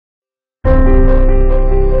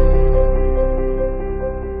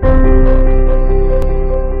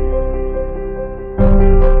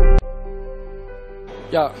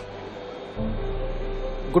Yeah.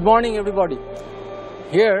 Good morning, everybody.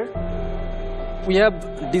 Here we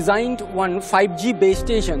have designed one 5G base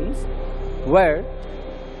station where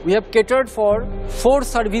we have catered for 4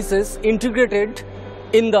 services integrated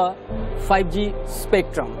in the 5G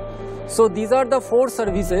spectrum. So these are the 4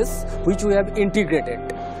 services which we have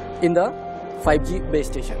integrated in the 5G base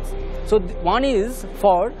stations. So one is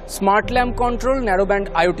for smart lamp control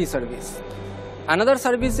narrowband IoT service. Another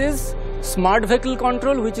service is smart vehicle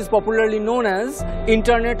control, which is popularly known as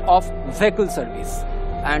Internet of Vehicle service.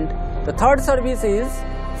 And the third service is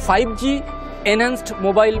 5G enhanced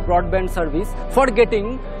mobile broadband service for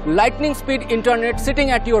getting lightning speed internet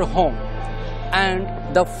sitting at your home. And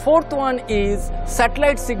the fourth one is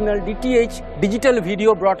satellite signal DTH digital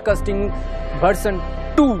video broadcasting version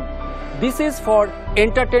 2. This is for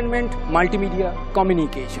entertainment multimedia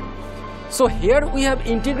communication. So here we have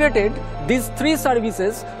integrated these 3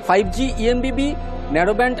 services, 5G EMBB,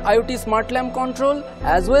 narrowband IoT smart lamp control,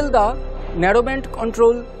 as well the narrowband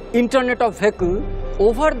control Internet of Vehicle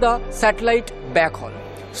over the satellite backhaul.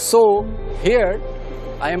 So here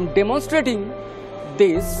I am demonstrating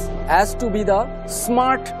this as to be the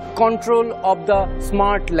smart control of the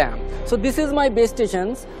smart lamp. So this is my base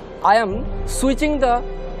stations. I am switching the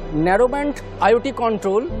narrowband IoT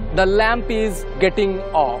control, the lamp is getting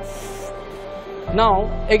off. Now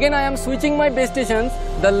again I am switching my base stations,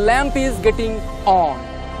 the lamp is getting on.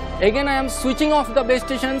 Again I am switching off the base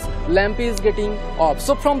stations, lamp is getting off.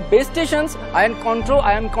 So from base stations I am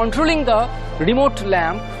controlling the remote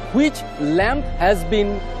lamp, which lamp has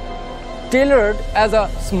been tailored as a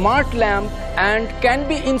smart lamp and can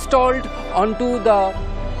be installed onto the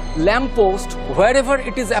lamp post wherever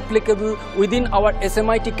it is applicable within our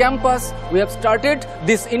SMIT campus. We have started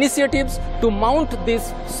these initiatives to mount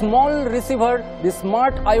this small receiver, this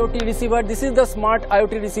smart IoT receiver. This is the smart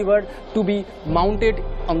IoT receiver to be mounted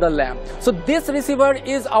on the lamp. So this receiver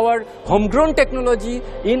is our homegrown technology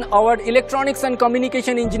in our electronics and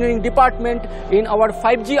communication engineering department. In our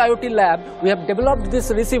 5G IoT lab, we have developed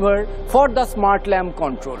this receiver for the smart lamp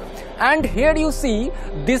control. And here you see,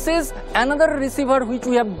 this is another receiver which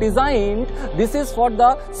we have designed. This is for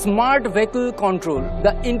the smart vehicle control,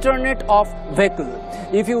 the Internet of Vehicle.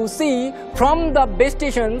 If you see from the base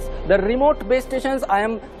stations, the remote base stations, I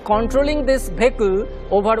am controlling this vehicle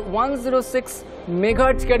over 106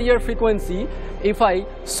 megahertz carrier frequency. If I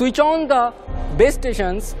switch on the base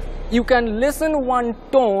stations, you can listen one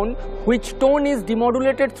tone, which tone is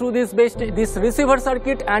demodulated through this receiver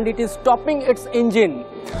circuit, and it is stopping its engine.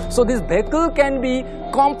 So this vehicle can be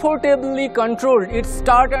comfortably controlled. Its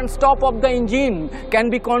start and stop of the engine can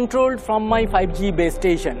be controlled from my 5G base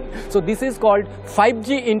station. So this is called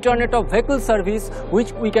 5G Internet of Vehicle service,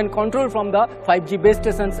 which we can control from the 5G base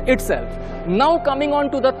stations itself. Now coming on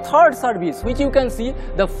to the third service, which you can see,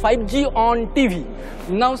 the 5G on TV.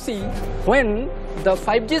 Now see, when the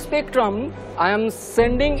 5G spectrum, I am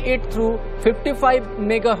sending it through 55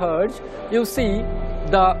 megahertz. You see,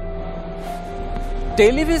 the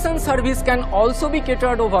television service can also be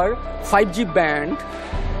catered over 5G band,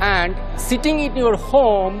 and sitting in your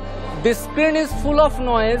home, this screen is full of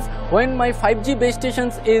noise when my 5G base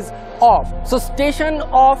stations is off. So station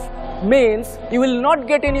off means you will not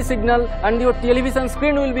get any signal and your television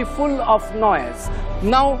screen will be full of noise.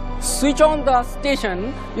 Now switch on the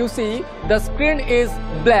station, you see the screen is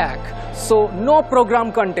black, so no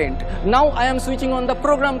program content. Now I am switching on the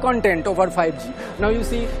program content over 5G. Now you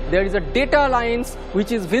see there is a data lines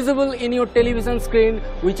which is visible in your television screen,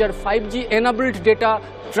 which are 5G enabled data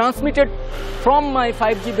transmitted from my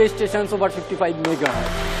 5G base stations over 55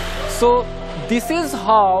 megahertz. So this is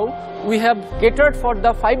how we have catered for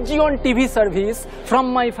the 5G on TV service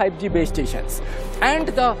from my 5G base stations. And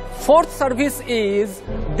the fourth service is,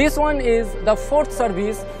 this one is the fourth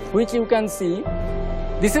service, which you can see.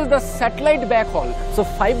 This is the satellite backhaul. So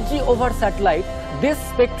 5G over satellite, this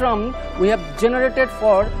spectrum we have generated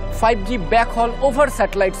for 5G backhaul over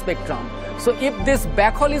satellite spectrum. So if this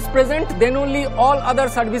backhaul is present, then only all other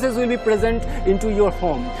services will be present into your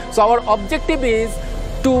home. So our objective is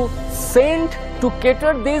to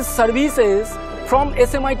cater these services from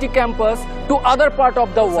SMIT campus to other part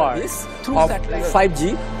of the world through of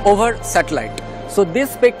 5G over satellite. So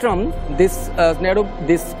this spectrum, this 2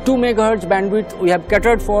 megahertz bandwidth, we have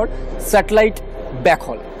catered for satellite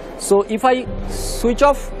backhaul. So if I switch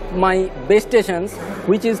off my base stations,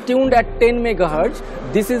 which is tuned at 10 megahertz,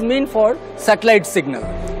 this is meant for satellite signal.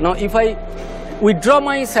 Now if I withdraw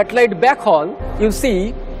my satellite backhaul, you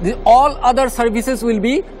see all other services will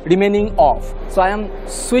be remaining off. So I am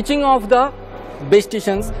switching off the base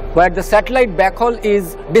stations where the satellite backhaul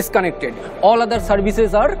is disconnected. All other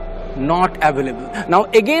services are not available. Now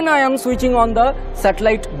again I am switching on the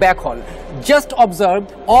satellite backhaul. Just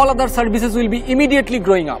observe, all other services will be immediately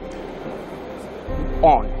growing up.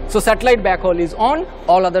 On. So satellite backhaul is on,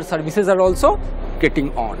 all other services are also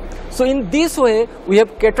getting on. So in this way we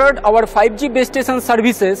have catered our 5G base station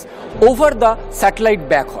services over the satellite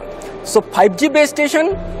backhaul. So 5G base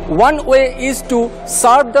station, one way is to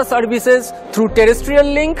serve the services through terrestrial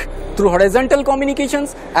link, through horizontal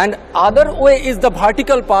communications, and other way is the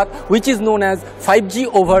vertical path, which is known as 5G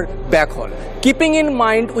over backhaul. Keeping in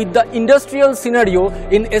mind with the industrial scenario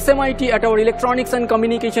in SMIT at our Electronics and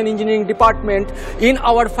Communication Engineering department, in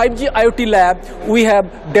our 5G IoT lab, we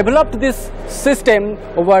have developed this system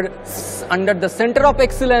under the Center of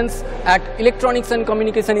Excellence at Electronics and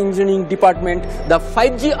Communication Engineering department. The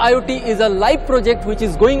 5G IoT is a live project which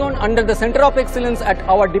is going on under the Center of Excellence at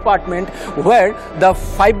our department, where the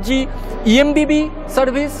 5G EMBB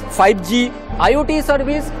service, 5G IoT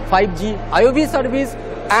service, 5G IOV service,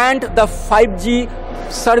 and the 5G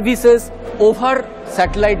services over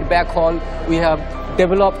satellite backhaul we have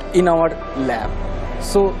developed in our lab.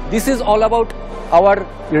 So this is all about our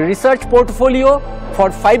research portfolio for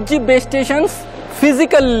 5G base stations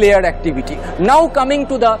physical layer activity. Now coming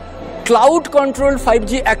to the cloud controlled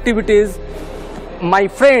 5G activities, my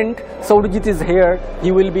friend Saurajit is here.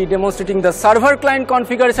 He will be demonstrating the server client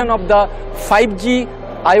configuration of the 5G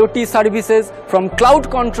IoT services from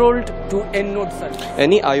cloud controlled to end node service.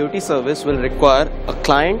 Any IoT service will require a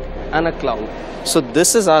client and a cloud. So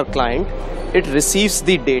this is our client. It receives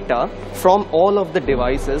the data from all of the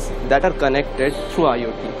devices that are connected through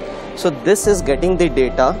IoT. So this is getting the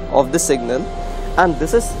data of the signal, and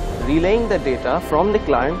this is relaying the data from the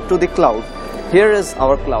client to the cloud. Here is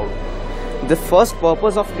our cloud. The first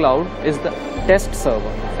purpose of cloud is the test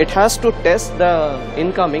server. It has to test the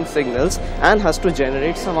incoming signals and has to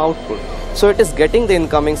generate some output. So it is getting the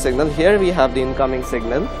incoming signal. Here we have the incoming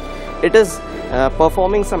signal. It is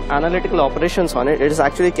performing some analytical operations on it. It is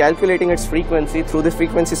actually calculating its frequency through the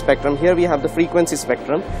frequency spectrum. Here we have the frequency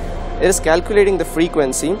spectrum. It is calculating the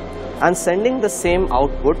frequency and sending the same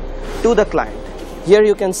output to the client. Here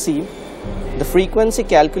you can see the frequency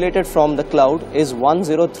calculated from the cloud is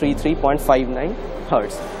 1033.59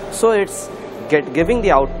 Hertz. So it's giving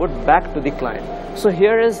the output back to the client. So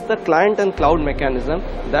here is the client and cloud mechanism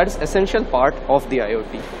that is essential part of the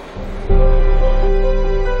IoT.